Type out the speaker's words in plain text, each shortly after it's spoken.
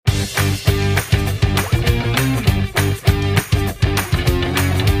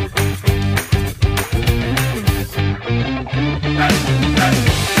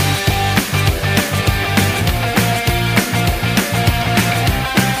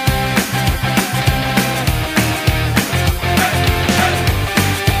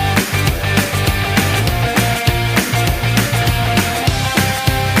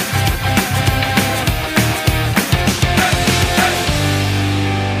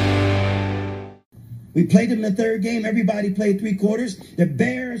We played them in the third game. Everybody played three quarters. The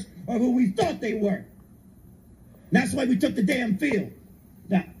Bears are who we thought they were. That's why we took the damn field.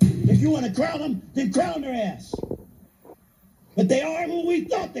 Now, if you want to crown them, then crown their ass. But they are who we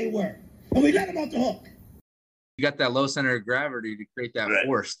thought they were. And we let them off the hook. You got that low center of gravity to create that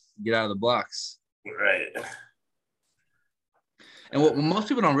force to get out of the blocks. Right. And what most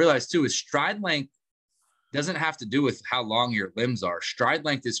people don't realize, too, is stride length doesn't have to do with how long your limbs are. Stride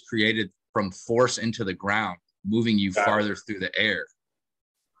length is created from force into the ground, moving you farther through the air,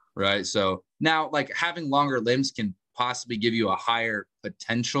 right? So now, like, having longer limbs can possibly give you a higher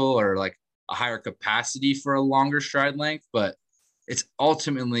potential or like a higher capacity for a longer stride length, but it's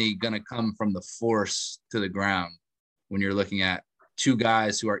ultimately going to come from the force to the ground when you're looking at two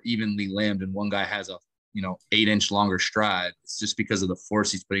guys who are evenly limbed and one guy has a 8-inch longer stride. It's just because of the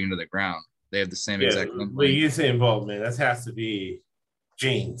force he's putting into the ground. They have the same exact limb. But you saying Bolt, man, that has to be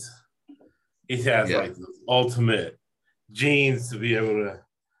genes. He has like the ultimate genes to be able to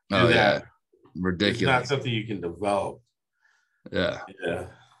do that. Ridiculous. It's not something you can develop. Yeah.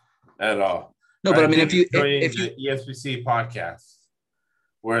 At all. No, but I mean, if you the ESPC podcast,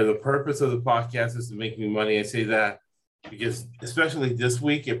 where the purpose of the podcast is to make me money, I say that because especially this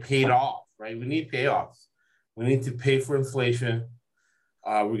week it paid off, right? We need payoffs. We need to pay for inflation.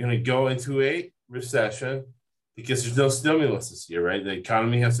 We're going to go into a recession because there's no stimulus this year, right? The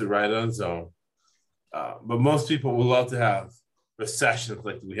economy has to ride on its own. But most people would love to have recessions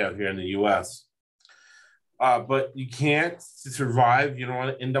like we have here in the U.S. But you can't survive. You don't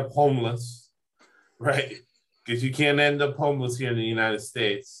want to end up homeless, right? Because you can't end up homeless here in the United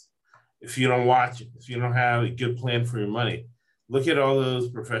States if you don't watch it, if you don't have a good plan for your money. Look at all those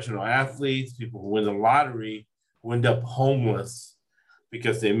professional athletes, people who win the lottery, who end up homeless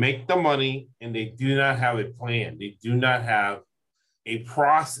because they make the money and they do not have a plan. They do not have a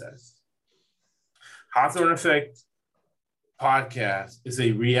process. Hawthorne Effect podcast is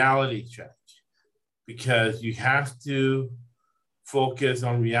a reality check because you have to focus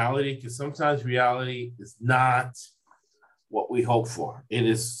on reality because sometimes reality is not what we hope for. It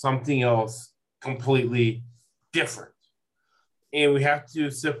is something else completely different. And we have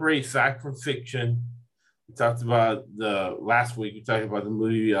to separate fact from fiction. We talked about last week, we talked about the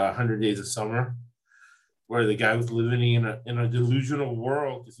movie 100 Days of Summer, where the guy was living in a delusional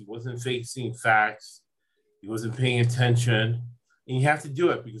world because he wasn't facing facts. He wasn't paying attention. And you have to do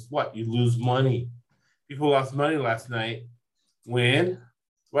it because what? You lose money. People lost money last night when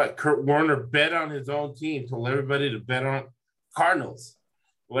Kurt Warner bet on his own team, told everybody to bet on Cardinals.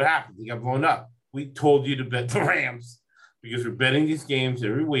 What happened? They got blown up. We told you to bet the Rams because we're betting these games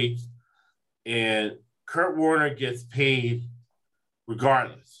every week. And Kurt Warner gets paid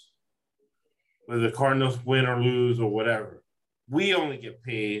regardless, whether the Cardinals win or lose or whatever. We only get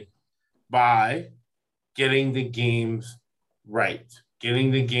paid by getting the games right,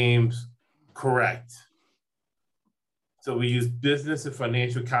 getting the games correct. So we use business and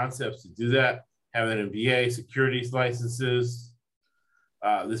financial concepts to do that, have an MBA, securities licenses.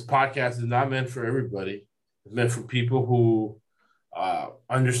 This podcast is not meant for everybody. It's meant for people who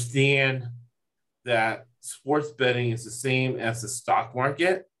understand that sports betting is the same as the stock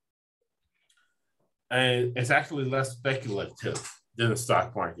market. And it's actually less speculative than the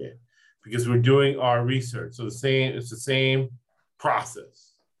stock market because we're doing our research. So it's the same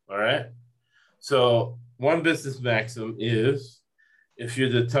process, all right? So one business maxim is if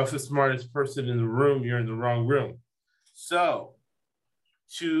you're the toughest, smartest person in the room, you're in the wrong room. So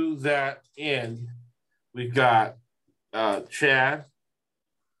to that end, we've got Chad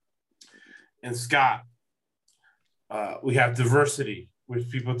and Scott. We have diversity, which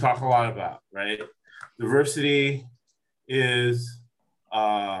people talk a lot about, right? Diversity is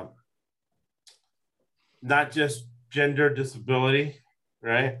not just gender disability,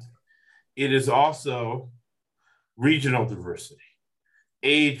 right? It is also regional diversity,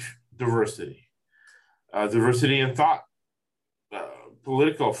 age diversity, diversity in thought,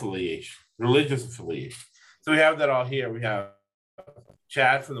 political affiliation, religious affiliation. So we have that all here. We have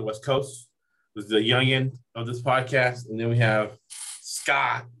Chad from the West Coast, who's the youngin of this podcast. And then we have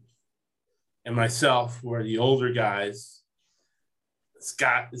Scott and myself, who are the older guys.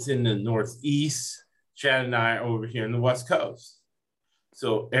 Scott is in the Northeast. Chad and I are over here in the West Coast.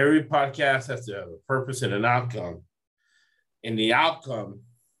 So every podcast has to have a purpose and an outcome. And the outcome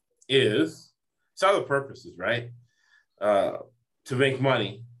is, it's other purposes, right? To make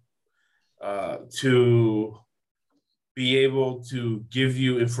money, to be able to give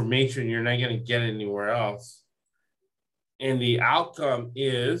you information you're not going to get anywhere else. And the outcome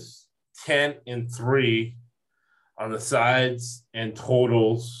is 10-3 on the sides and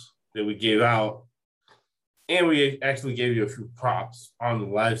totals that we gave out And we actually gave you a few props on the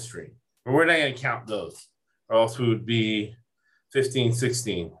live stream. But we're not going to count those, or else we would be 15,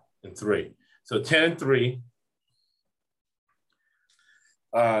 16, and 3. So 10 and 3.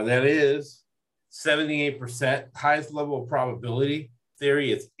 That is 78%. Highest level of probability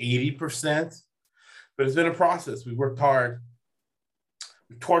theory is 80%. But it's been a process. We worked hard.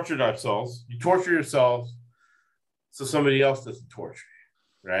 We tortured ourselves. You torture yourself so somebody else doesn't torture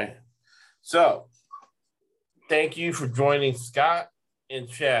you, right? So thank you for joining Scott and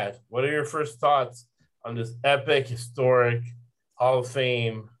Chad. What are your first thoughts on this epic, historic, Hall of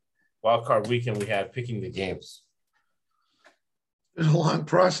Fame wildcard weekend we had picking the games? It's a long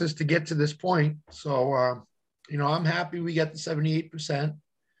process to get to this point. So, I'm happy we got the 78%,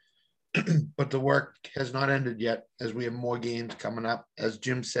 but the work has not ended yet as we have more games coming up. As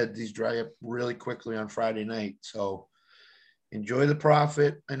Jim said, these dry up really quickly on Friday night. So enjoy the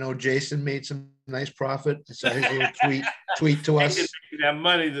profit. I know Jason made some nice profit. I saw his little tweet to us. That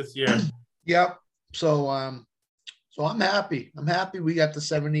money this year. Yep. So I'm happy. I'm happy we got the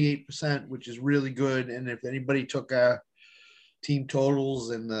 78%, which is really good. And if anybody took team totals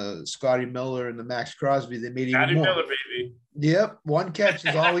and the Scotty Miller and the Max Crosby, they made even more. Miller, baby. Yep, one catch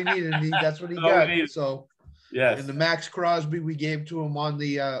is all he needed. And that's what he got. So, yes. And the Max Crosby we gave to him on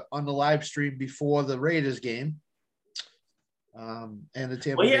the live stream before the Raiders game. And the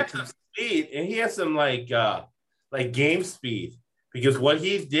Tampa. Well, he has some speed, and he has some like game speed, because what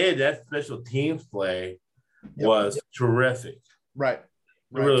he did, that special teams play, was terrific. Right. It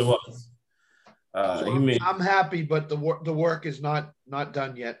really was. I'm happy, but the work is not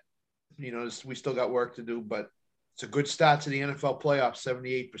done yet. We still got work to do, but it's a good start to the NFL playoffs.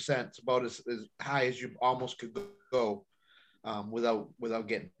 78%. It's about as high as you almost could go without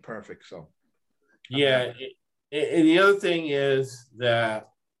getting perfect. So, yeah. And the other thing is that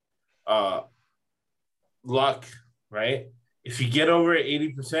luck, right? If you get over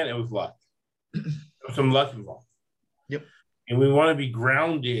 80%, it was luck. There's some luck involved. Yep. And we want to be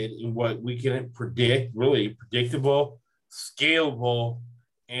grounded in what we can predict, really predictable, scalable,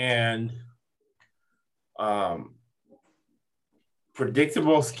 and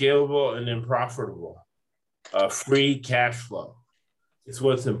then profitable. Free cash flow. It's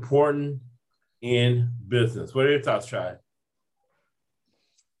what's important in business. What are your thoughts, Chad?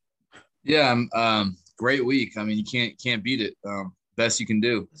 Yeah, great week. I mean, you can't beat it. Best you can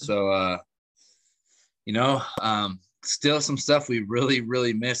do. So, still some stuff we really,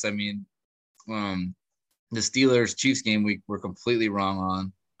 really miss. I mean, the Steelers Chiefs game we were completely wrong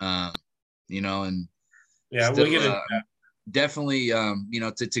on. And yeah, still, we'll get into that. Definitely,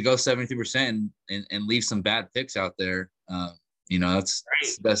 to go 73% and leave some bad picks out there. That's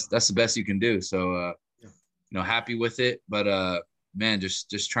the best you can do. So, happy with it, but man,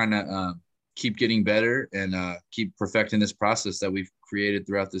 just trying to keep getting better and keep perfecting this process that we've created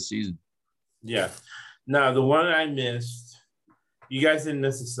throughout this season. Yeah. Now, the one I missed, you guys didn't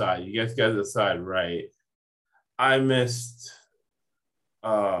miss a side. You guys got the side right. I missed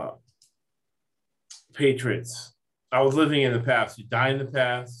Patriots. I was living in the past. You die in the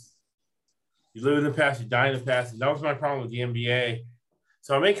past. You live in the past, you die in the past. And that was my problem with the NBA.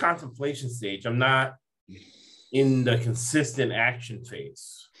 So I'm in contemplation stage. I'm not in the consistent action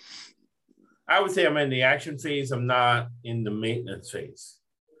phase. I would say I'm in the action phase. I'm not in the maintenance phase,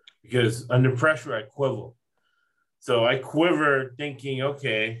 because under pressure, I quiver. So I quiver thinking,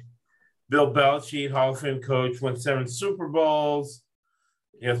 okay, Bill Belichick, Hall of Fame coach, won 7 Super Bowls.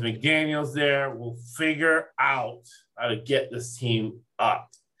 He has McDaniels there. We'll figure out how to get this team up.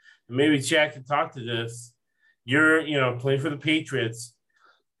 And maybe Chad can talk to this. You're, playing for the Patriots.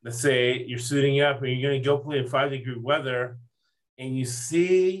 Let's say you're suiting up and you're going to go play in 5-degree weather, and you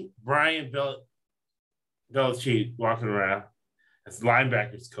see Brian Belichick walking around as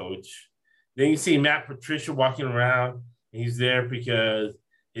linebackers coach. Then you see Matt Patricia walking around, and he's there because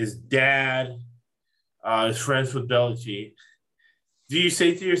his dad is friends with Belichick. Do you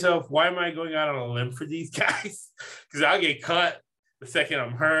say to yourself, why am I going out on a limb for these guys? Because I'll get cut the second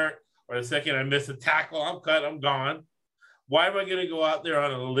I'm hurt, or the second I miss a tackle, I'm cut, I'm gone. Why am I going to go out there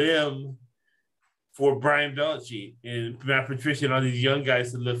on a limb for Brian Belichick and Matt Patricia and all these young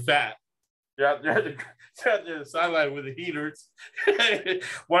guys that live fat? They're out there on the sideline with the heaters.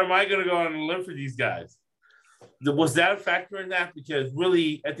 Why am I going to go on a limb for these guys? Was that a factor in that? Because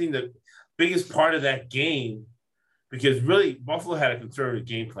really, I think the biggest part of that game, because really Buffalo had a conservative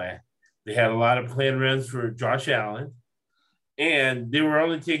game plan. They had a lot of planned runs for Josh Allen, and they were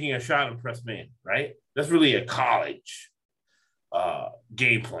only taking a shot on press man, right? That's really a college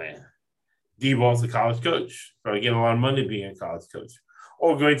game plan. D-Ball's a college coach, probably getting a lot of money being a college coach,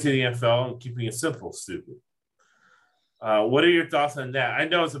 or going to the NFL and keeping it simple, stupid. What are your thoughts on that? I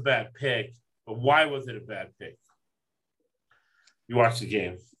know it's a bad pick, but why was it a bad pick? You watched the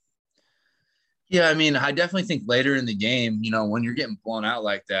game. Yeah, I mean, I definitely think later in the game, you know, when you're getting blown out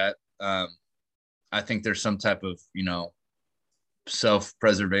like that, I think there's some type of, you know,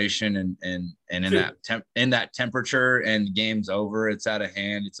 self-preservation and in that temperature, and the game's over, it's out of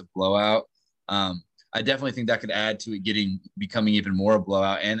hand, it's a blowout. I definitely think that could add to it becoming even more a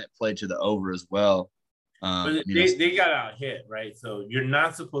blowout, and it played to the over as well. But they got out hit, right? So you're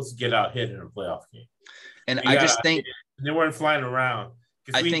not supposed to get out hit in a playoff game. And I just think they weren't flying around.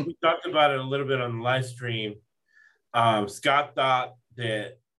 Because we talked about it a little bit on the live stream. Scott thought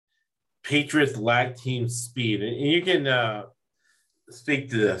that Patriots lack team speed. And you can speak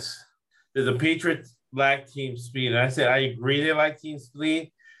to this. That the Patriots lack team speed. And I said, I agree they lack team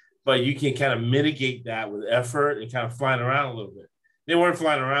speed, but you can kind of mitigate that with effort and kind of flying around a little bit. They weren't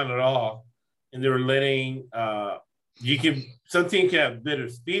flying around at all. And they were letting some team can have better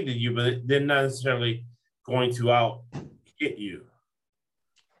speed than you, but they're not necessarily going to out hit you.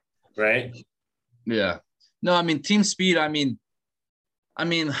 Right? Yeah. No, I mean, team speed, I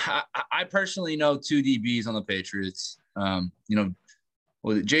personally know 2 DBs on the Patriots. You know,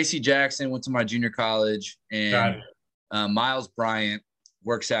 JC Jackson went to my junior college, and Miles Bryant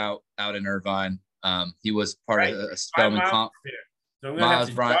works out in Irvine. He was part of a Spelman comp. So Miles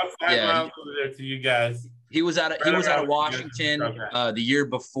Bryant, over there to you guys. He was out of Washington the year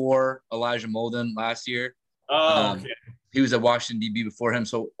before Elijah Molden last year. Oh, okay. He was a Washington DB before him.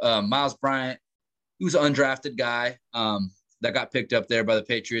 So Miles Bryant, he was an undrafted guy that got picked up there by the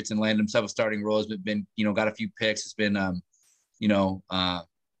Patriots and landed himself a starting role. Has been, you know, got a few picks. Has been,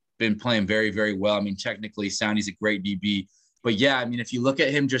 been playing very, very well. I mean, technically sound. He's a great DB. But yeah, I mean, if you look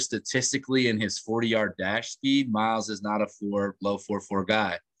at him just statistically in his 40-yard dash speed, Miles is not a low 4.4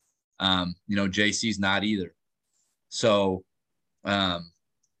 guy. You know, JC's not either. So,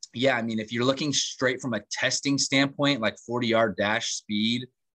 yeah, I mean, if you're looking straight from a testing standpoint, like 40-yard dash speed,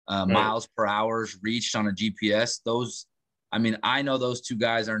 miles per hour reached on a GPS, those, I mean, I know those 2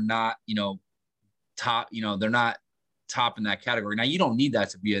 guys are not, you know, top, you know, they're not top in that category. Now, you don't need that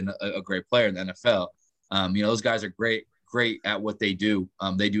to be a great player in the NFL. You know, those guys are great at what they do.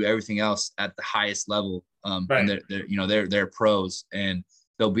 They do everything else at the highest level. And they're pros, and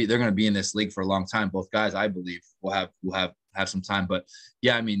they're going to be in this league for a long time. Both guys, I believe, will have some time. But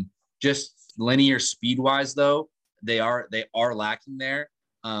yeah, I mean, just linear speed wise though, they are lacking there.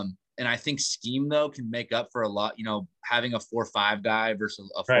 And I think scheme though can make up for a lot, you know, having a 4.5 guy versus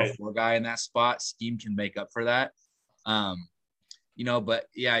a 4.4 guy in that spot, scheme can make up for that. You know, but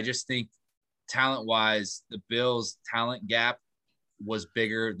yeah, I just think talent-wise, the Bills' talent gap was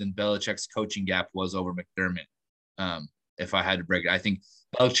bigger than Belichick's coaching gap was over McDermott. If I had to break it, I think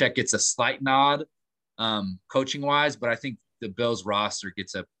Belichick gets a slight nod coaching-wise, but I think the Bills' roster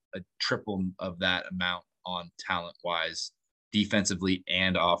gets a triple of that amount on talent-wise, defensively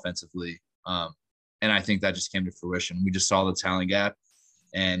and offensively. And I think that just came to fruition. We just saw the talent gap,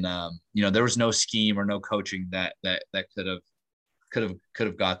 and you know, there was no scheme or no coaching that could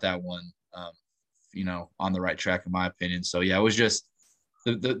have got that one. You know, on the right track, in my opinion. So yeah, it was just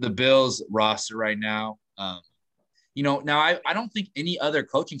the Bills roster right now. You know, now I don't think any other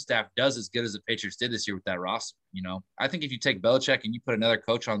coaching staff does as good as the Patriots did this year with that roster. You know, I think if you take Belichick and you put another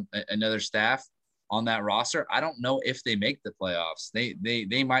coach on another staff on that roster, I don't know if they make the playoffs.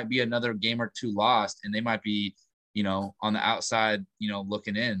 They might be another game or 2 lost, and they might be, you know, on the outside, you know,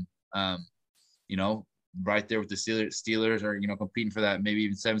 looking in. You know, right there with the Steelers are, you know, competing for that, maybe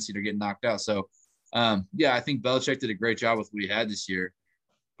even 7 seed or getting knocked out. So, yeah, I think Belichick did a great job with what he had this year.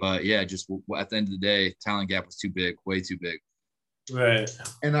 But, yeah, just at the end of the day, talent gap was too big, way too big. Right.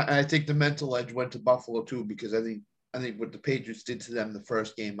 And I think the mental edge went to Buffalo, too, because I think what the Patriots did to them the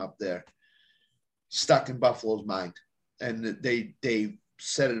first game up there stuck in Buffalo's mind. And they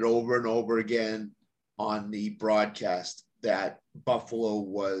said it over and over again on the broadcast that Buffalo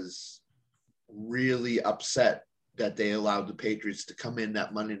was really upset that they allowed the Patriots to come in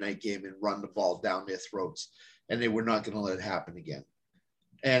that Monday night game and run the ball down their throats, and they were not going to let it happen again.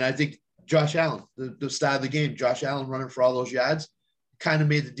 And I think Josh Allen, the start of the game, Josh Allen running for all those yards, kind of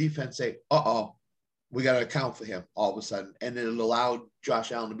made the defense say, we got to account for him all of a sudden. And it allowed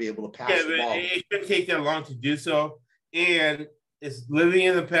Josh Allen to be able to pass the ball. It shouldn't take that long to do so. And it's living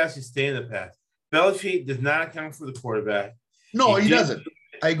in the past, you stay in the past. Belichick does not account for the quarterback. No, he doesn't.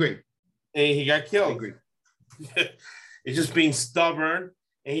 I agree. And he got killed. I agree. It's just being stubborn.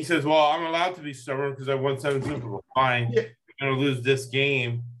 And he says, well, I'm allowed to be stubborn because I won 7 Super Bowls. Fine. Yeah. You're going to lose this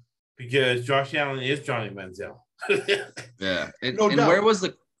game because Josh Allen is Johnny Manziel. Yeah. And where was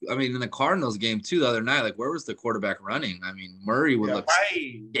I mean, in the Cardinals game too the other night, like where was the quarterback running? I mean, Murray would look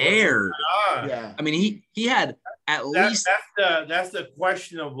scared. Yeah. I mean, he had at least that's the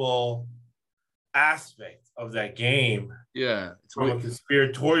questionable aspect of that game. Yeah. From a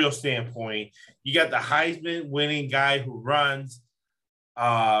conspiratorial standpoint, you got the Heisman winning guy who runs.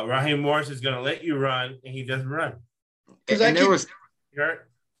 Raheem Morris is going to let you run, and he doesn't run. Because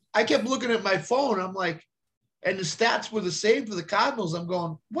I kept looking at my phone. I'm like, and the stats were the same for the Cardinals. I'm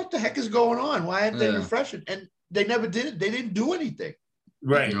going, what the heck is going on? Why aren't they refreshing? And they never did it. They didn't do anything.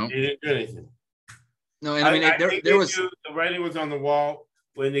 Right. You know? They didn't do anything. No, and I mean, there was the writing was on the wall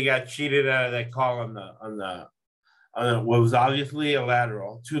when they got cheated out of that call on what was obviously a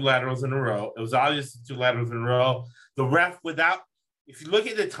lateral, 2 laterals in a row. It was obvious 2 laterals in a row. The ref, if you look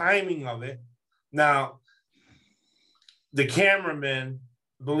at the timing of it, now the cameraman,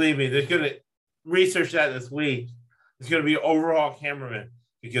 believe me, they're going to research that this week. It's going to be overall cameraman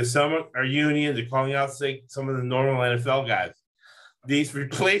because some are union. They're calling out some of the normal NFL guys. These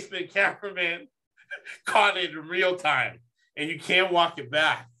replacement cameramen caught it in real time, and you can't walk it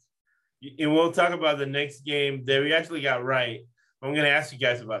back. And we'll talk about the next game that we actually got right. I'm going to ask you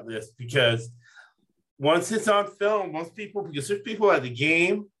guys about this because once it's on film, because there's people at the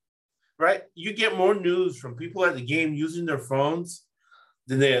game, right? You get more news from people at the game using their phones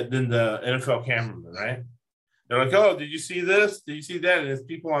than the NFL cameraman, right? They're like, oh, did you see this? Did you see that? And it's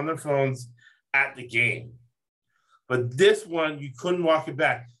people on their phones at the game. But this one, you couldn't walk it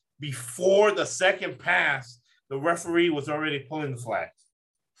back. Before the second pass, the referee was already pulling the flag.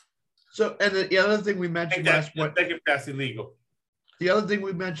 So, and the other thing we mentioned last Wednesday, second pass illegal. The other thing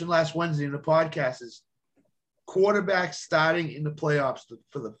we mentioned last Wednesday in the podcast is quarterbacks starting in the playoffs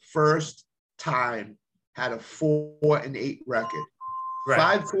for the first time had a 4-8 record.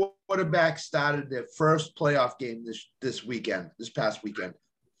 Right. 5 quarterbacks started their first playoff game this past weekend.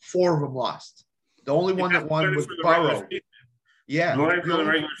 4 of them lost. The only one that won was Burrow. Yeah. Going for the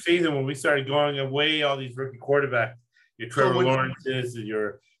regular season when we started going away all these rookie quarterbacks, your Trevor Lawrence's and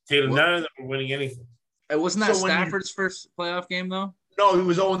your Taylor, none of them were winning anything. Wasn't that Stafford's first playoff game though? No, he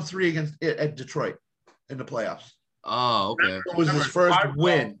was 0-3 at Detroit in the playoffs. Oh, okay. It was his first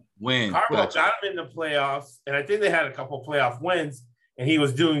win. Harbaugh got him in the playoffs, and I think they had a couple of playoff wins, and he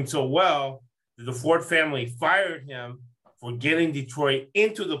was doing so well that the Ford family fired him for getting Detroit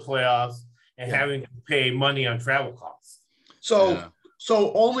into the playoffs and having to pay money on travel costs. So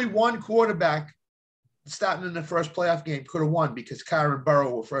only one quarterback starting in the first playoff game could have won because Kyler and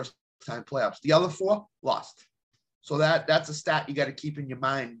Burrow were first-time playoffs. The other 4 lost. So that's a stat you got to keep in your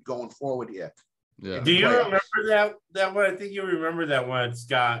mind going forward here. Yeah. Do you remember that one? I think you remember that one,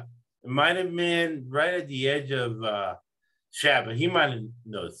 Scott. It might have been right at the edge of Shad, but he might have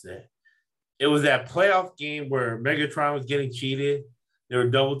noticed it. It was that playoff game where Megatron was getting cheated. They were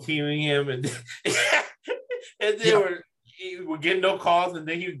double teaming him, and they were getting no calls. And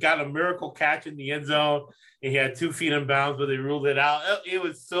then he got a miracle catch in the end zone, and he had 2 feet in bounds, but they ruled it out. It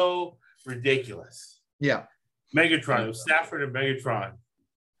was so ridiculous. Yeah, Megatron. It was Stafford and Megatron.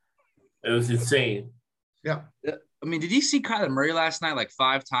 It was insane. Yeah. I mean, did you see Kyler Murray last night like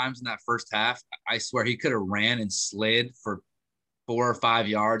 5 times in that first half? I swear he could have ran and slid for 4 or 5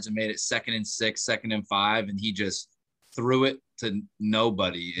 yards and made it 2nd and 6, 2nd and 5, and he just threw it to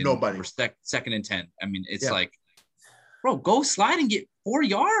nobody. For 2nd and 10. I mean, it's like, bro, go slide and get 4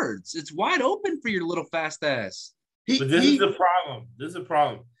 yards. It's wide open for your little fast ass. But this is the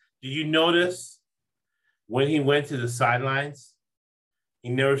problem. Did you notice when he went to the sidelines, he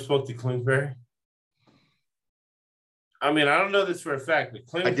never spoke to Kingsbury? I mean, I don't know this for a fact, but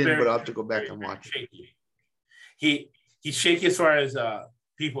Kingsbury, I didn't, but I'll have to go back and watch. He's shaky as far as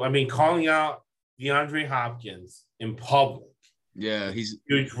people. I mean, calling out DeAndre Hopkins in public. Yeah, he's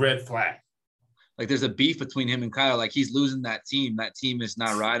huge red flag. Like there's a beef between him and Kyle. Like he's losing that team. That team is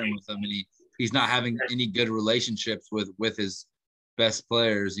not riding with him, and he's not having any good relationships with his best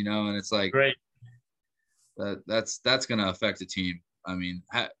players. You know, and it's like that's gonna affect the team. I mean,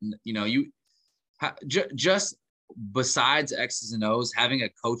 just besides X's and O's, having a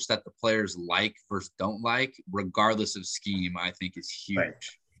coach that the players like versus don't like, regardless of scheme, I think is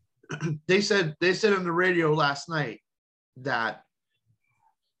huge. Right. They said on the radio last night that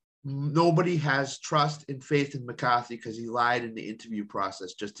nobody has trust and faith in McCarthy because he lied in the interview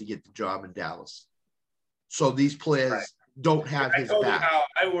process just to get the job in Dallas. So these players don't have his back. I told you how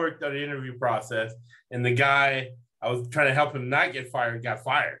I worked on the interview process, and the guy I was trying to help him not get fired got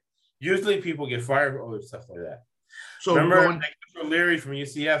fired. Usually people get fired for other stuff like that. So remember, Leary from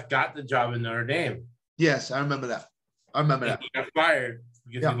UCF got the job in Notre Dame. Yes, I remember that. He got fired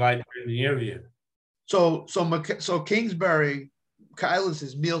because he lied during the interview. So Kingsbury, Kyle is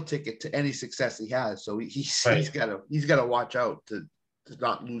his meal ticket to any success he has. So he's Right. got to watch out to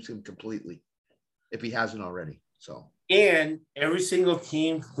not lose him completely if he hasn't already. So And every single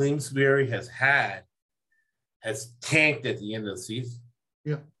team Queensberry has tanked at the end of the season.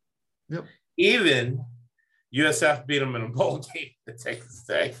 yeah, yep. Even USF beat them in a bowl game at Texas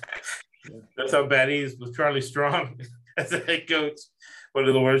Tech. Yeah. That's how bad he is with Charlie Strong as a head coach, one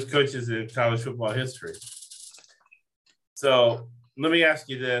of the worst coaches in college football history. So let me ask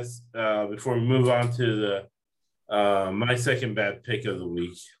you this before we move on to the my second bad pick of the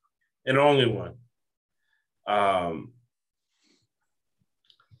week, and only one.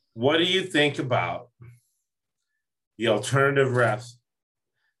 What do you think about the alternative refs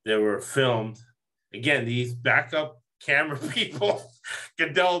that were filmed? Again, these backup camera people.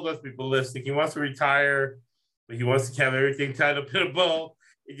 Goodell must be ballistic. He wants to retire, but he wants to have everything tied up in a bow.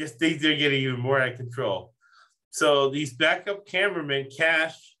 He just thinks they're getting even more out of control. So these backup cameramen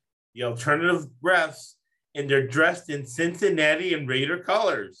cash the alternative refs, and they're dressed in Cincinnati and Raider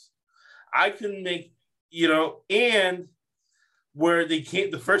colors. I couldn't make, and where they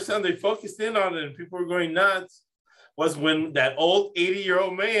came, the first time they focused in on it and people were going nuts was when that old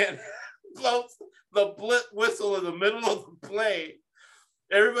 80-year-old man blows the whistle in the middle of the play.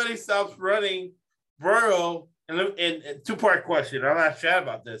 Everybody stops running. Burrow, and two-part question. I'll ask Chad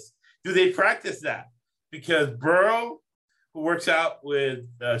about this. Do they practice that? Because Burrow, who works out with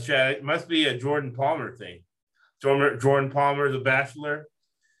Chad, it must be a Jordan Palmer thing. Jordan Palmer, the Bachelor.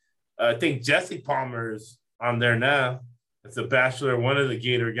 I think Jesse Palmer's on there now. It's a Bachelor, one of the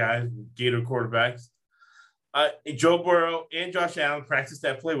Gator guys, Gator quarterbacks. Joe Burrow and Josh Allen practice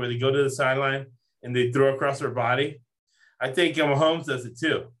that play where they go to the sideline and they throw across their body. I think Mahomes does it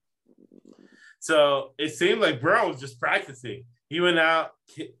too. So it seemed like Burrow was just practicing. He went out,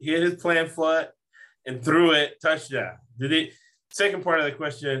 hit his plant foot, and threw it, touchdown. Second part of the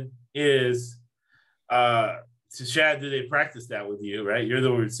question is, to Shad, do they practice that with you, right? You're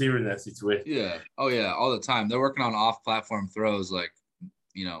the receiver in that situation. Yeah. Oh, yeah, all the time. They're working on off-platform throws,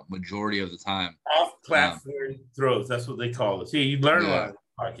 majority of the time. Off-platform throws, that's what they call it. See, you learn a lot of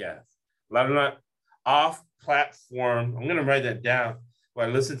podcasts. A lot of off-platform. I'm going to write that down while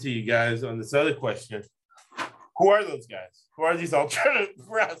I listen to you guys on this other question. Who are those guys? Who are these alternative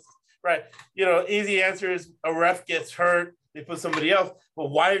refs? Right. Easy answer is a ref gets hurt, they put somebody else.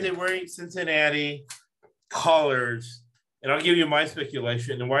 But why are they wearing Cincinnati colors? And I'll give you my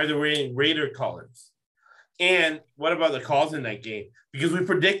speculation. And why are they wearing Raider colors? And what about the calls in that game? Because we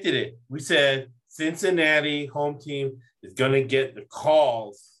predicted it. We said Cincinnati home team is going to get the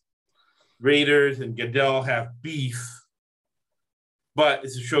calls. Raiders and Goodell have beef. But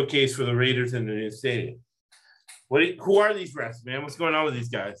it's a showcase for the Raiders in the new stadium. Who are these refs, man? What's going on with these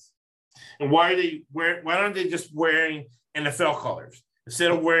guys? And why aren't they just wearing NFL colors?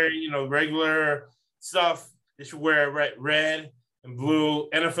 Instead of wearing, regular stuff, they should wear red and blue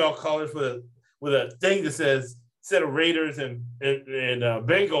NFL colors with a thing that says, instead of Raiders and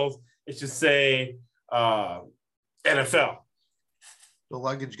Bengals, it should say NFL. The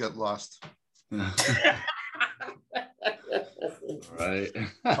luggage got lost. Right.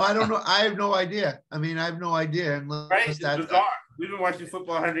 I don't know. I have no idea. I have no idea. Right? It's bizarre. We've been watching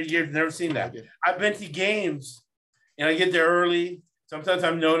football 100 years, never seen that. I've been to games, and I get there early. Sometimes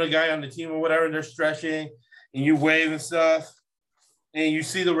I'm knowing a guy on the team or whatever, and they're stretching, and you wave and stuff, and you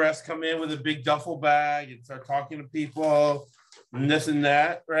see the refs come in with a big duffel bag and start talking to people, and this and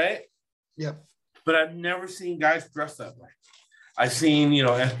that, right? Yep. But I've never seen guys dressed that way. I've seen,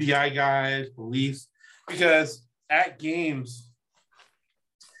 FBI guys, police, because at games,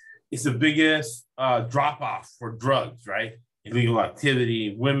 it's the biggest drop-off for drugs, right? Illegal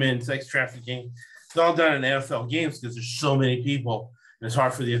activity, women, sex trafficking. It's all done in NFL games because there's so many people, and it's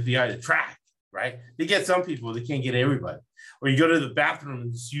hard for the FBI to track, right? They get some people, they can't get everybody. Or you go to the bathroom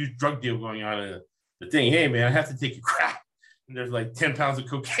and this huge drug deal going on in the thing. Hey, man, I have to take a crap. And there's like 10 pounds of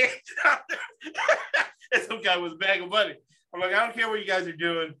cocaine out there. And some guy with a bag of money. I'm like, I don't care what you guys are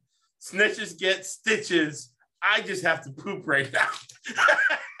doing. Snitches get stitches. I just have to poop right now.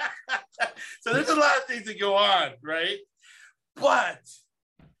 So there's a lot of things that go on, right? But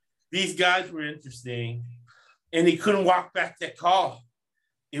these guys were interesting, and they couldn't walk back that call.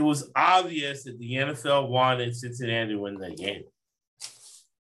 It was obvious that the NFL wanted Cincinnati to win that game.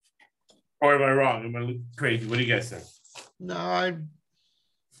 Or am I wrong? Am I crazy? What do you guys think? No,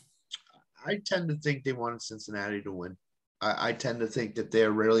 I tend to think they wanted Cincinnati to win. I tend to think that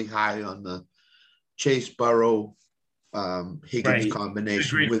they're really high on the Chase Burrow Higgins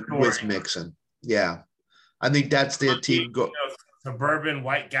combination with Mixon. Yeah. I think that's their team. Suburban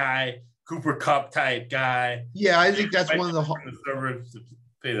white guy Cooper Kupp type guy. Yeah, I think that's one of the suburbs to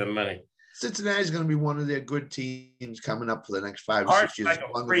pay them money. Cincinnati's going to be one of their good teams coming up for the next 5 or Hart 6 years. like As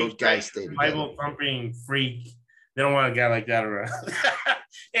long freak, as those guys stay together. Bible thumping freak. They don't want a guy like that around.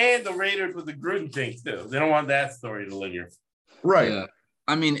 And the Raiders with the Gruden thing too. They don't want that story to linger. Right. Yeah.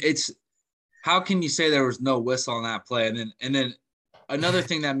 I mean, it's how can you say there was no whistle on that play? And then another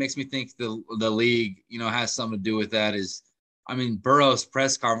thing that makes me think the league, has something to do with that is, I mean, Burrow's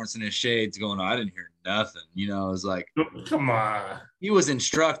press conference in his shades going, I didn't hear nothing. It was like, come on. He was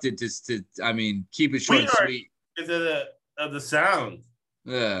instructed to keep it short and sweet. Because of the sound.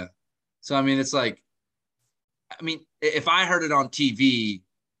 Yeah. So, I mean, it's like, if I heard it on TV,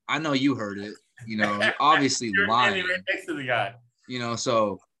 I know you heard it, obviously You're lying. right next to the guy.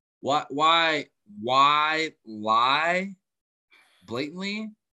 So why lie blatantly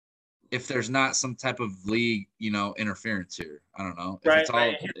if there's not some type of league, interference here? I don't know.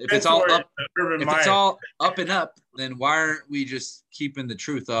 If it's all up and up, then why aren't we just keeping the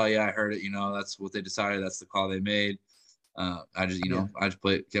truth? Oh yeah, I heard it. That's what they decided. That's the call they made. I just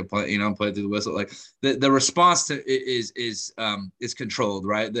kept playing, play through the whistle. Like the response to it is controlled,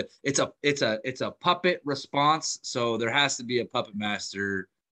 right? It's a puppet response, so there has to be a puppet master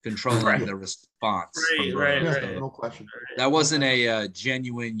controlling the response. Right. No question. That wasn't a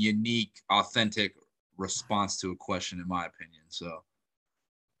genuine, unique, authentic response to a question, in my opinion. So,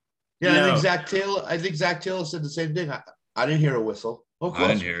 yeah, I think Zach Taylor said the same thing. I didn't hear a whistle. Of course. I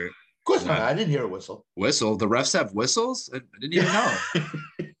didn't hear it. Of course not. I didn't hear a whistle. Whistle? The refs have whistles? I didn't even know.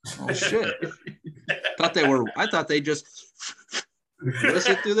 Oh shit! I thought they just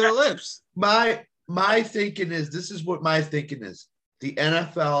whistled through their lips. My thinking is, this is what my thinking is. The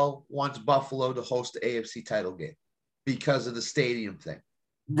NFL wants Buffalo to host the AFC title game because of the stadium thing.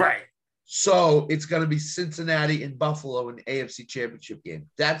 Right. So it's going to be Cincinnati and Buffalo in the AFC Championship game.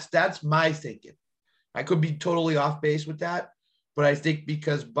 That's my thinking. I could be totally off base with that, but I think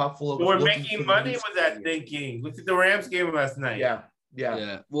because Buffalo. We're making money with that thinking. Look at the Rams game last night.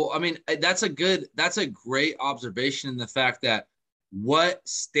 Yeah. Well, I mean, that's a great observation in the fact that what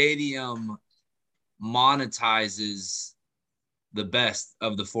stadium monetizes the best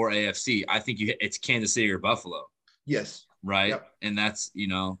of the 4 AFC. I think it's Kansas City or Buffalo. Yes. Right. Yep. And that's,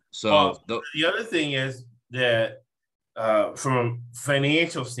 so well, the other thing is that from a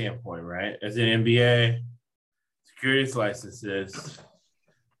financial standpoint, right, as an NBA, securities licenses,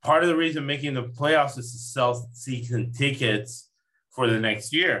 part of the reason making the playoffs is to sell season tickets for the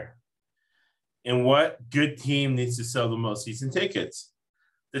next year. And what good team needs to sell the most season tickets?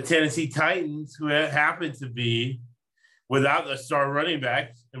 The Tennessee Titans, who happen to be without a star running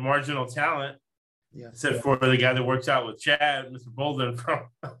back and marginal talent, except for the guy that works out with Chad, Mr. Bolden from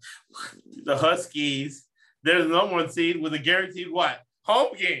the Huskies. There's no one seed with a guaranteed what?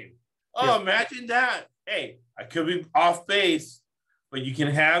 Home game. Oh, imagine that. Hey, I could be off base, but you can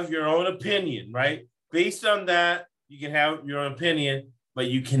have your own opinion, right? Based on that, you can have your own opinion, but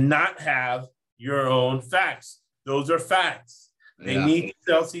you cannot have your own facts. Those are facts. They need to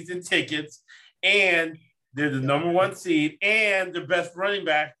sell season tickets, and they're the number 1 seed, and their best running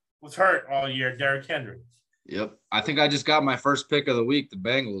back was hurt all year, Derrick Henry. Yep. I think I just got my first pick of the week, the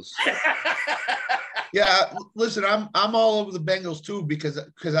Bengals. Yeah, listen, I'm all over the Bengals too because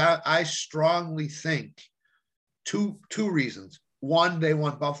I strongly think two reasons. One, they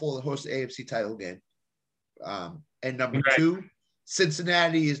want Buffalo to host the AFC title game. And number 2,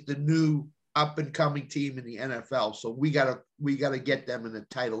 Cincinnati is the new up and coming team in the NFL. So we gotta get them in the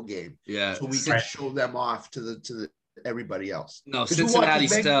title game. Yeah. So we can show them off to the everybody else. No, Cincinnati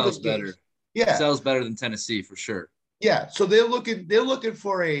sells better. Yeah. Sells better than Tennessee for sure. Yeah. So they're looking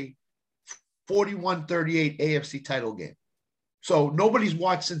for a 41-38 AFC title game. So nobody's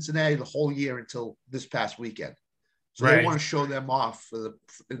watched Cincinnati the whole year until this past weekend. So they want to show them off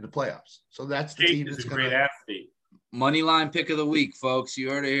in the playoffs. So that's the team that's going to. Money line pick of the week, folks. You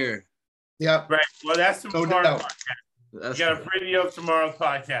heard it here. Yeah. Right. Well, that's tomorrow's podcast. We got a preview of tomorrow's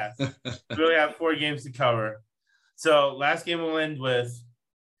podcast. We really have 4 games to cover. So last game we'll end with,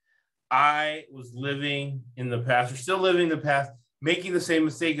 I was living in the past, or still living in the past, making the same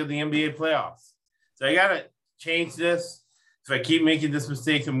mistake of the NBA playoffs. So I got to change this. If I keep making this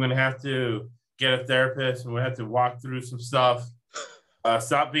mistake, I'm going to have to get a therapist, and we'll have to walk through some stuff.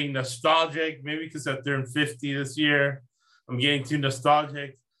 Stop being nostalgic, maybe because I turned 50 this year. I'm getting too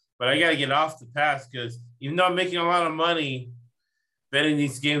nostalgic, but I got to get off the past because even though I'm making a lot of money betting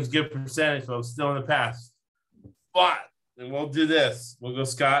these games, good percentage, but I'm still in the past. But, and we'll do this. We'll go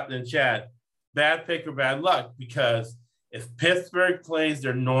Scott, then Chad. Bad pick or bad luck, because if Pittsburgh plays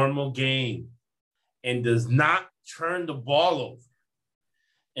their normal game and does not turn the ball over,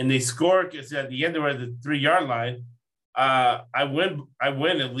 and they score because at the end they're at the 3-yard line, I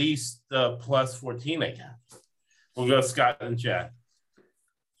win at least plus 14, I guess. We'll go Scott and Chad.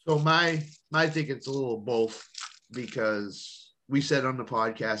 So my think it's a little both, because we said on the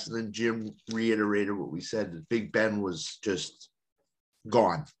podcast, and then Jim reiterated what we said, that Big Ben was just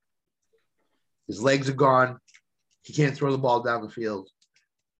gone. His legs are gone. He can't throw the ball down the field.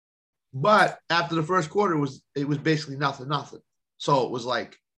 But after the first quarter, it was basically nothing. So it was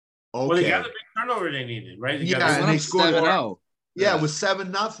like, okay. Well, they got the big turnover they needed, right? And they scored 7-0. Yeah, it was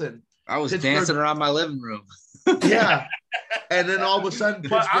 7-0. I was Pittsburgh dancing around my living room. Yeah. And then all of a sudden,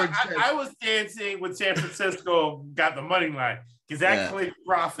 Well, Pittsburgh I was dancing when San Francisco got the money line, because that can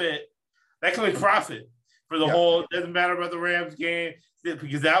profit. That can profit for the whole. Doesn't matter about the Rams game,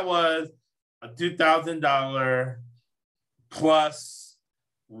 because that was a $2,000 plus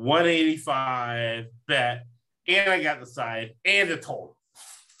 185 bet, and I got the side and the total.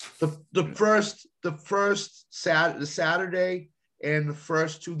 The Saturday and the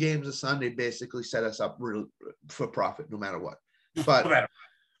first 2 games of Sunday basically set us up real for profit, no matter what. But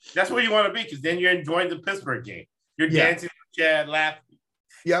that's where you want to be, because then you're enjoying the Pittsburgh game. You're dancing with Chad, laughing.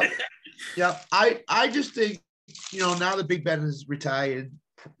 Yep. I just think, now that Big Ben is retired,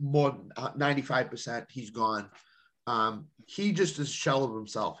 more than 95%, he's gone. He just is a shell of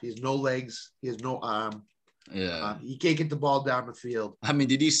himself. He has no legs. He has no arm. Yeah. He can't get the ball down the field. I mean,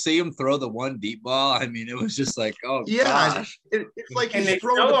 did you see him throw the one deep ball? I mean, it was just like, oh, yeah. gosh. It's like he's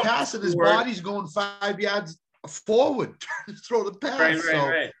throwing the pass and his body's going 5 yards forward to throw the pass.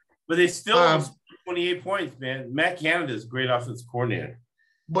 Right. But they still 28 points, man. Matt Canada is a great offensive coordinator.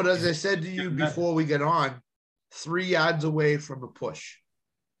 But as I said to you before we get on, 3 yards away from a push.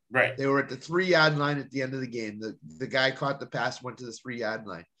 Right. They were at the 3-yard line at the end of the game. The guy caught the pass, went to the 3-yard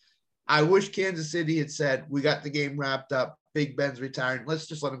line. I wish Kansas City had said, we got the game wrapped up. Big Ben's retiring. Let's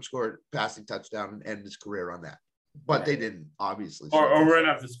just let him score a passing touchdown and end his career on that. But they didn't, obviously. Or run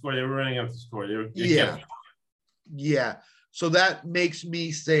up the score. They were running up the score. Yeah. So that makes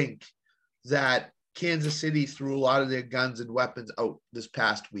me think that Kansas City threw a lot of their guns and weapons out this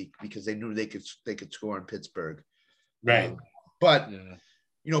past week because they knew they could score in Pittsburgh. Right. Betting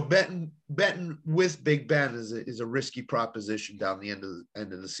with Big Ben is a risky proposition down the end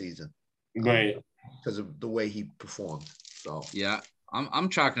of the season. Right. Because of the way he performed. So yeah, I'm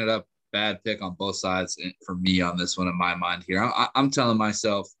chalking it up bad pick on both sides for me on this one in my mind here. I'm telling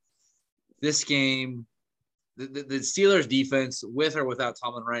myself this game, the Steelers defense, with or without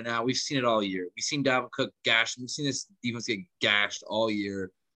Tomlin right now, we've seen it all year. We've seen Dalvin Cook gashed. We've seen this defense get gashed all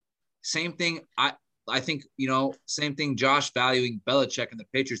year. Same thing. I think, same thing. Josh valuing Belichick in the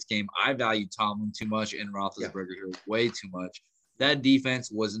Patriots game. I value Tomlin too much and Roethlisberger here way too much. That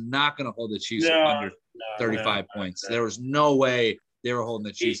defense was not going to hold the Chiefs under 35 points. There was no way they were holding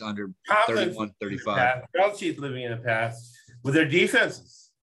the Chiefs under 31, 35. Belichick's living in the past with their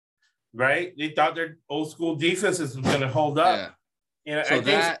defenses, right? They thought their old school defenses was going to hold up. Yeah. I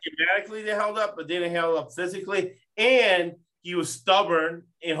think schematically they held up, but they didn't hold up physically. And he was stubborn,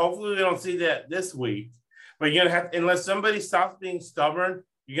 and hopefully we don't see that this week. But you're going to unless somebody stops being stubborn,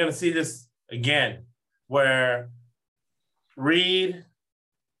 you're going to see this again, where Reed,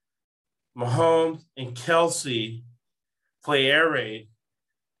 Mahomes, and Kelsey play air raid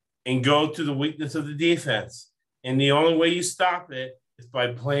and go to the weakness of the defense. And the only way you stop it is by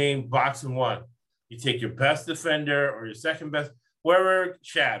playing box and one. You take your best defender or your second best, wherever,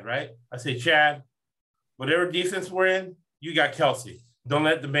 Chad, right? I say, Chad, whatever defense we're in, you got Kelsey. Don't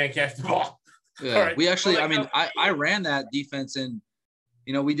let the man catch the ball. Yeah, right. We actually, I ran that defense in,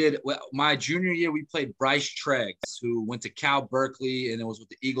 we did my junior year. We played Bryce Treggs, who went to Cal Berkeley and then was with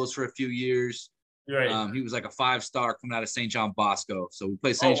the Eagles for a few years. Right. He was like a 5-star coming out of St. John Bosco. So we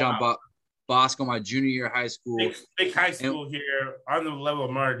played St. John Bosco my junior year of high school. Big high school here on the level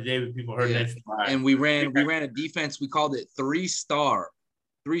of Martin David. People heard that. And we ran a defense. We called it 3-star.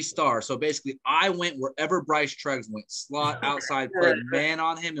 3-star. So basically, I went wherever Bryce Treggs went, slot outside, put man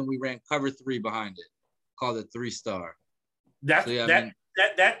on him, and we ran cover 3 behind it. Called it 3-star.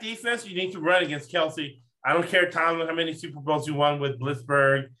 That defense you need to run against Kelsey. I don't care, Tomlin, how many Super Bowls you won with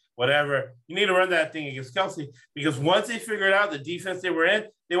Blitzburg, whatever. You need to run that thing against Kelsey, because once they figured out the defense they were in,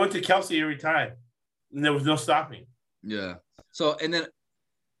 they went to Kelsey every time, and there was no stopping. Yeah. So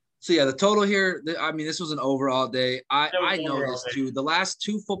the total here, this was an overall day. I know this too. The last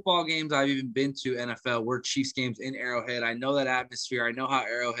 2 football games I've even been to NFL were Chiefs games in Arrowhead. I know that atmosphere. I know how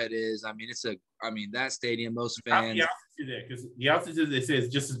Arrowhead is. That stadium, those fans. The altitude there, because the altitude they say is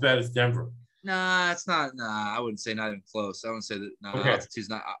just as bad as Denver. Nah, it's not. Nah, I wouldn't say not even close. I wouldn't say that. No, altitude's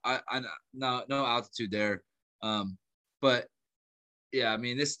not. No altitude there. But Yeah, I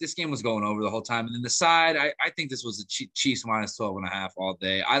mean, this game was going over the whole time. And then the side, I think this was a Chiefs minus 12.5 all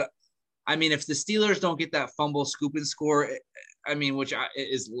day. I mean, if the Steelers don't get that fumble, scoop, and score, I mean, which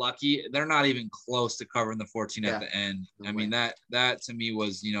is lucky, they're not even close to covering the 14 at the end. I mean, that to me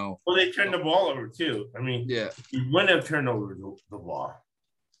was, Well, they turned the ball over too. I mean, yeah, you wouldn't have turned over the ball.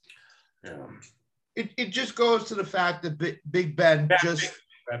 Yeah. It just goes to the fact that Big Ben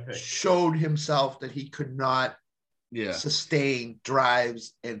showed himself that he could not sustain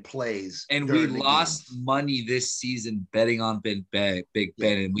drives and plays. And we lost money this season betting on Big Ben,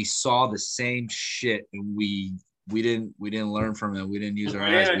 and we saw the same shit, and we didn't learn from it. We didn't use our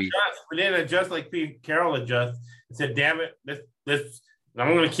eyes. We didn't adjust like Pete Carroll adjust and said, "Damn it,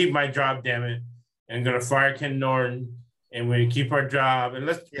 I'm going to keep my job. Damn it, and I'm going to fire Ken Norton, and we're going to keep our job, and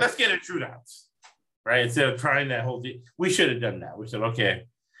let's get a shootouts." Right, instead of trying that whole thing, we should have done that. We said, okay,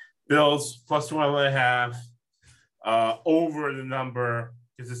 Bills plus 12.5 over the number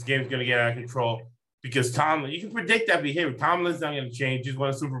because this game's going to get out of control. Because Tomlin, you can predict that behavior. Tomlin's not going to change. He's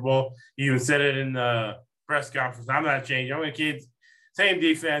won a Super Bowl. He even said it in the press conference. I'm not changing. I'm going to keep same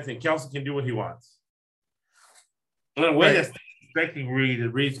defense, and Kelce can do what he wants. And the way that's expecting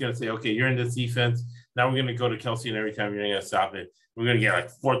Reed's going to say, okay, you're in this defense. Now we're going to go to Kelce, and every time you're going to stop it. We're going to get like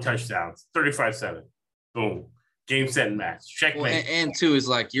 4 touchdowns, 35-7. Boom. Game, set, and match. Checkmate. Well, and two is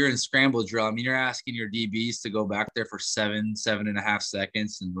like you're in scramble drill. I mean, you're asking your DBs to go back there for 7.5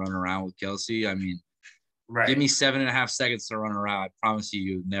 seconds and run around with Kelce. I mean, give me 7.5 seconds to run around. I promise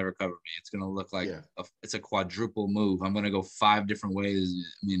you never cover me. It's going to look like it's a quadruple move. I'm going to go 5 different ways.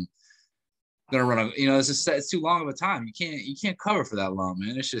 I mean, I'm going to run it's too long of a time. You can't cover for that long,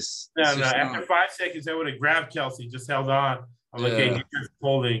 man. It's just after 5 seconds, I would have grabbed Kelce, just held on. I'm like, hey, you're just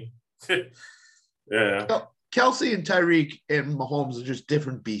holding. Yeah. Kelce and Tyreek and Mahomes are just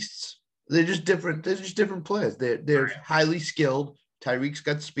different beasts. They're just different. They're just different players. They're highly skilled. Tyreek's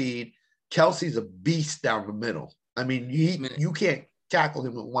got speed. Kelce's a beast down the middle. I mean, you can't tackle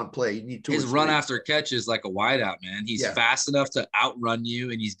him with one play. You need 2 His run after catch is like a wideout, man. He's fast enough to outrun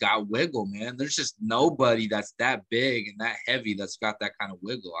you, and he's got wiggle, man. There's just nobody that's that big and that heavy that's got that kind of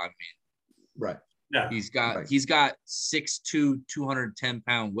wiggle. I mean, right. Yeah. He's got 6'2",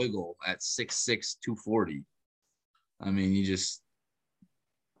 210-pound wiggle at 6'6", 240. I mean, you just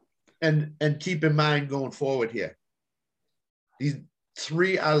and keep in mind going forward here. These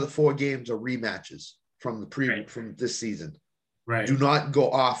 3 out of the 4 games are rematches from from this season. Right. Do not go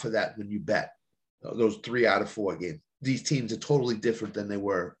off of that when you bet. Those 3 out of 4 games. These teams are totally different than they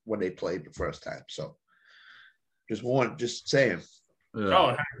were when they played the first time. So just saying.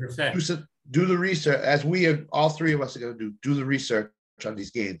 Oh, 100%. Do the research, as all 3 of us are going to do the research on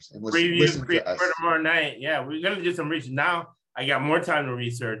these games and listen to us. For tomorrow night. Yeah, we're going to do some research. Now I got more time to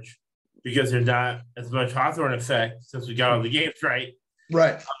research because there's not as much Hawthorne effect since we got all the games right.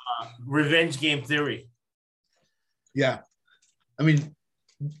 Right. Revenge game theory. Yeah. I mean,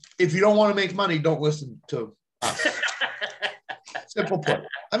 if you don't want to make money, don't listen to us. Simple put.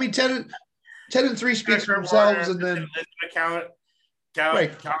 I mean, 10 and 3 speaks for themselves, and then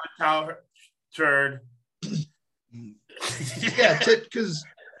Turd. Yeah, because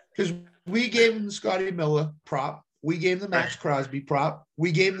we gave him the Scotty Miller prop. We gave him the Max Crosby prop.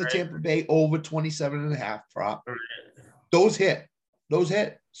 We gave him the Tampa Bay over 27.5 prop. Those hit.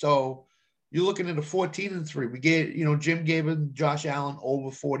 So you're looking at a 14 and 3. We gave, Jim gave him Josh Allen over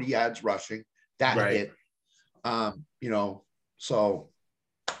 40 yards rushing. That hit. So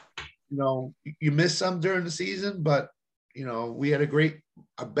you missed some during the season, but we had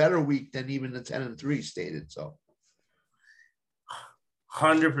a better week than even the 10 and 3 stated. So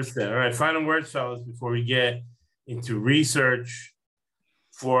 100%. All right, final words, fellas, before we get into research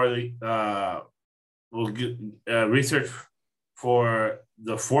for the research for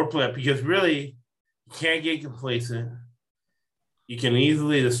the 4-play, because really you can't get complacent. You can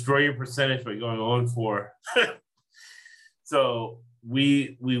easily destroy your percentage by going 0-4. So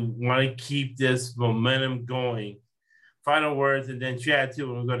we want to keep this momentum going. Final words, and then Chad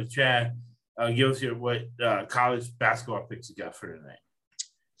too. When we go to Chad, give us what college basketball picks you got for tonight.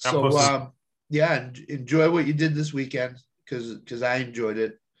 So enjoy what you did this weekend because I enjoyed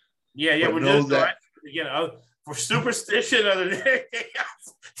it. Yeah, we're just that again for superstition other than anything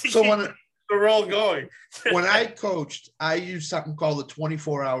else. So when the roll going. When I coached, I used something called the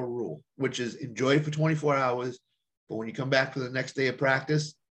 24-hour rule, which is enjoy it for 24 hours, but when you come back for the next day of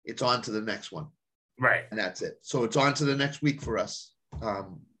practice, it's on to the next one. Right. And that's it. So it's on to the next week for us.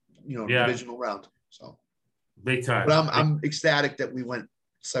 Divisional round. So big time. But I'm ecstatic that we went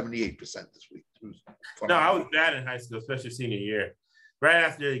 78% this week. No, I was bad in high school, especially senior year. Right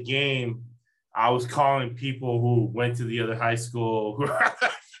after the game, I was calling people who went to the other high school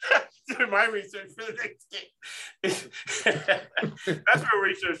doing my research for the next game. That's where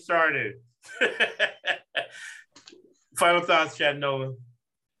research started. Final thoughts, Chad Nolan.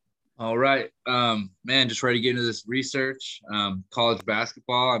 All right. Man, just ready to get into this research. College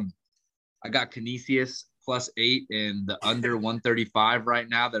basketball. I got Canisius +8 and the under 135 right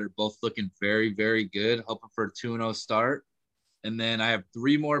now that are both looking very, very good. Hoping for a 2-0 start. And then I have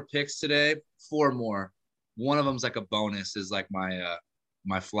 3 more picks today, 4 more. One of them's like a bonus, is like my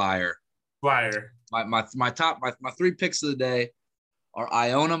my flyer. My 3 picks of the day are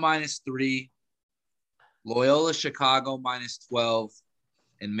Iona -3, Loyola Chicago -12,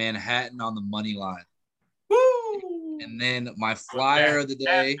 and Manhattan on the money line. Woo! And then my flyer of the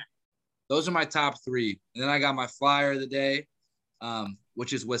day, those are my top 3. And then I got my flyer of the day,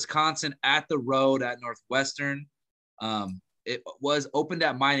 which is Wisconsin at the road at Northwestern. It was opened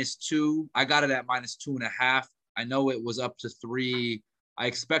at -2. I got it at -2.5. I know it was up to 3. I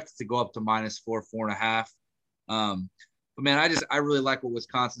expect it to go up to -4, 4.5. But man, I really like what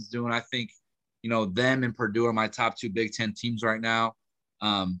Wisconsin's doing. I think, them and Purdue are my top 2 Big Ten teams right now.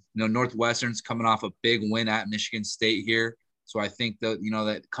 Northwestern's coming off a big win at Michigan State here. So I think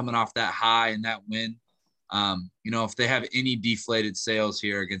that coming off that high and that win, if they have any deflated sales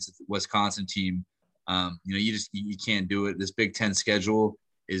here against the Wisconsin team, you can't do it. This Big Ten schedule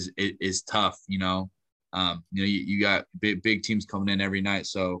is tough. You got big teams coming in every night.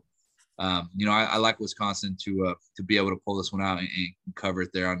 So, I like Wisconsin to be able to pull this one out and cover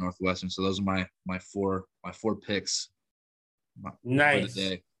it there on Northwestern. So those are my four picks. Nice. For the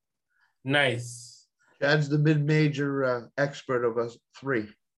day. Nice. Chad's the mid-major expert of us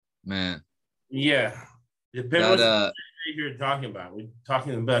 3. Man. Yeah. Depending on what you're talking about. We're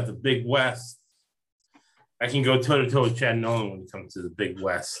talking about the Big West. I can go toe-to-toe with Chad Nolan when it comes to the Big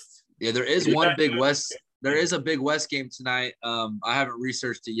West. Yeah, there is one Big West. There is a Big West game tonight. I haven't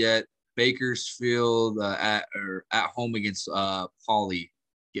researched it yet. Bakersfield at home against Pauley,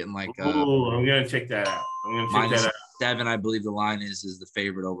 getting like. I'm gonna check that out. -7, I believe the line is the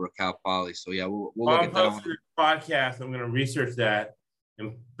favorite over Cal Poly. So yeah, we'll look at that one. Podcast. I'm gonna research that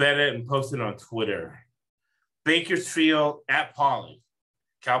and bet it and post it on Twitter. Bakersfield at Poly,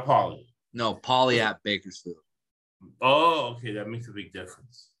 Cal Poly. No, Poly at Bakersfield. Oh, okay, that makes a big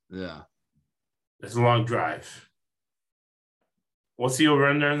difference. Yeah, it's a long drive. What's the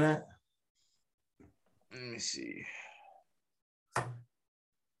over-under on that? Let me see.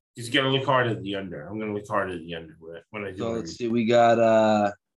 Just gotta look hard at the under. I'm gonna look hard at the under when I do. So let's see. We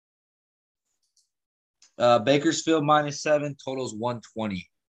got Bakersfield -7, totals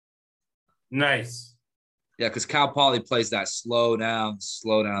 120. Nice. Yeah, because Cal Poly plays that slow down.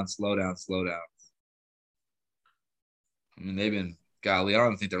 I mean, they've been golly. I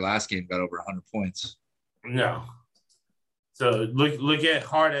don't think their last game got over 100 points. No. So look at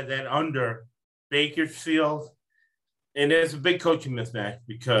hard at that under Bakersfield. And there's a big coaching mismatch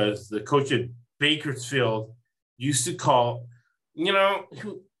because the coach at Bakersfield used to call, William.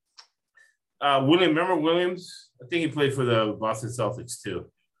 Remember Williams? I think he played for the Boston Celtics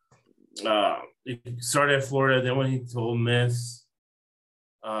too. He started at Florida, then when he to Ole Miss.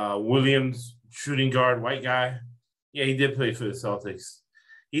 Williams, shooting guard, white guy. Yeah, he did play for the Celtics.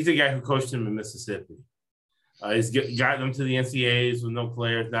 He's the guy who coached him in Mississippi. He's got them to the NCAAs with no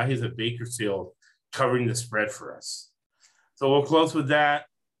players. Now he's at Bakersfield covering the spread for us. So we'll close with that.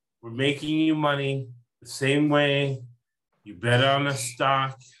 We're making you money the same way you bet on a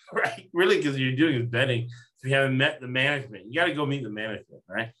stock, right? Really, because you're doing is betting. If you haven't met the management, you got to go meet the management,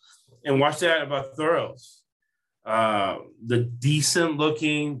 right? And watch that about Thoros. The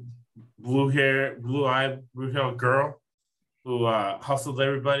decent-looking blue-haired girl who hustled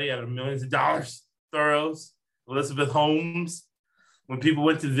everybody out of millions of dollars. Thoros, Elizabeth Holmes. When people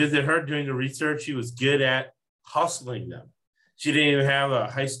went to visit her doing the research, she was good at hustling them. She didn't even have a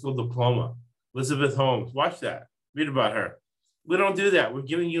high school diploma. Elizabeth Holmes, watch that. Read about her. We don't do that. We're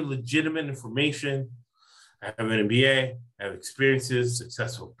giving you legitimate information. I have an MBA. I have experiences,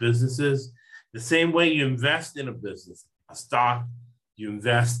 successful businesses. The same way you invest in a business, a stock, you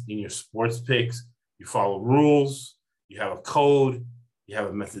invest in your sports picks. You follow rules. You have a code. You have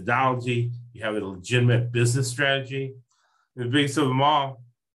a methodology. You have a legitimate business strategy. And the biggest of them all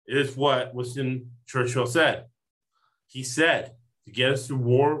is what Winston Churchill said. He said, to get us through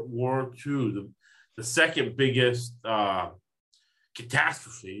World War II, the second biggest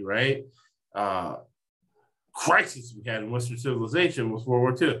catastrophe, right? Crisis we had in Western civilization was World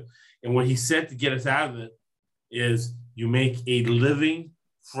War II. And what he said to get us out of it is you make a living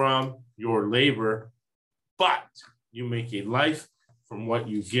from your labor, but you make a life from what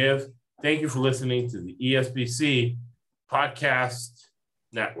you give Thank you for listening to the ESBC Podcast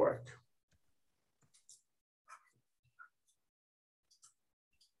Network.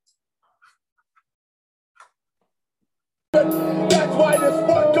 That's why this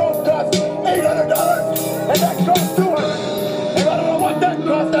sport coat costs $800 and that costs $200. If I don't know what that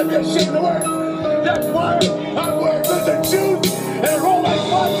costs, I'd be ashamed to wear it. That's why I'm wearing lizard shoes